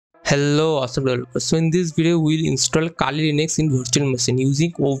Hello awesome developers. So in this video we'll install Kali Linux in virtual machine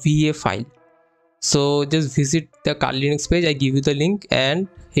using OVA file. So just visit the Kali Linux page, I give you the link, and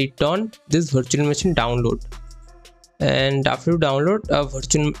hit on this virtual machine download. And after you download,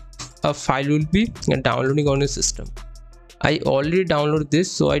 a file will be downloading on your system. I already downloaded this,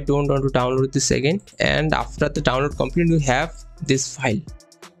 so I don't want to download this again. And after the download complete, you have this file.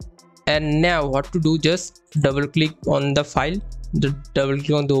 And now what to do, just double click on the file, double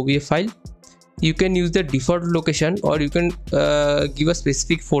click on the OVA file. You can use the default location, or you can give a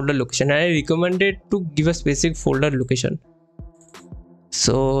specific folder location. I recommend it to give a specific folder location.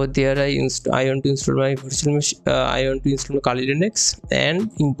 So there I want to install my virtual machine. I want to install Kali Linux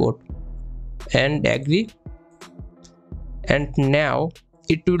and import and agree. And now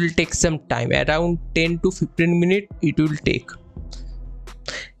it will take some time, around 10 to 15 minutes it will take.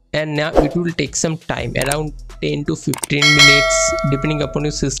 And now it will take some time, around 10 to 15 minutes depending upon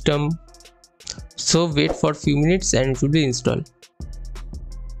your system. So wait for a few minutes and it will be installed.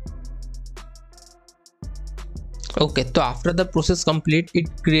 Okay, so after the process complete, it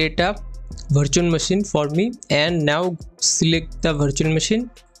create a virtual machine for me. And now select the virtual machine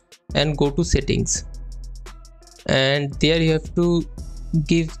and go to settings, and there you have to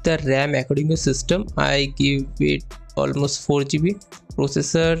give the RAM according to system. I give it almost 4 GB,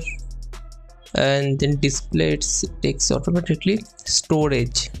 processor, and then display it takes automatically.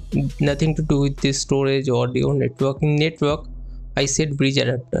 Storage, nothing to do with this storage. Audio, networking, network I said bridge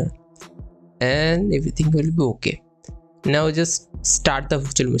adapter, and everything will be okay. Now just start the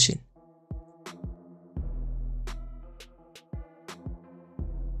virtual machine.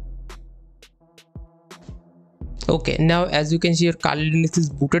 Okay, now as you can see, your Kali Linux is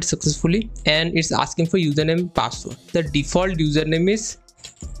booted successfully and it's asking for username and password. The default username is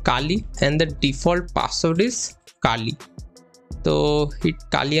Kali and the default password is Kali. So hit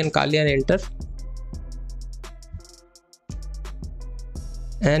Kali and enter.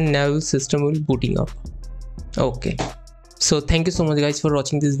 And now the system will be booting up. Okay. So thank you so much guys for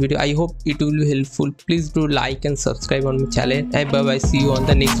watching this video. I hope it will be helpful. Please do like and subscribe on my channel. And bye bye. See you on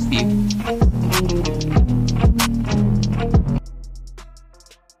the next video.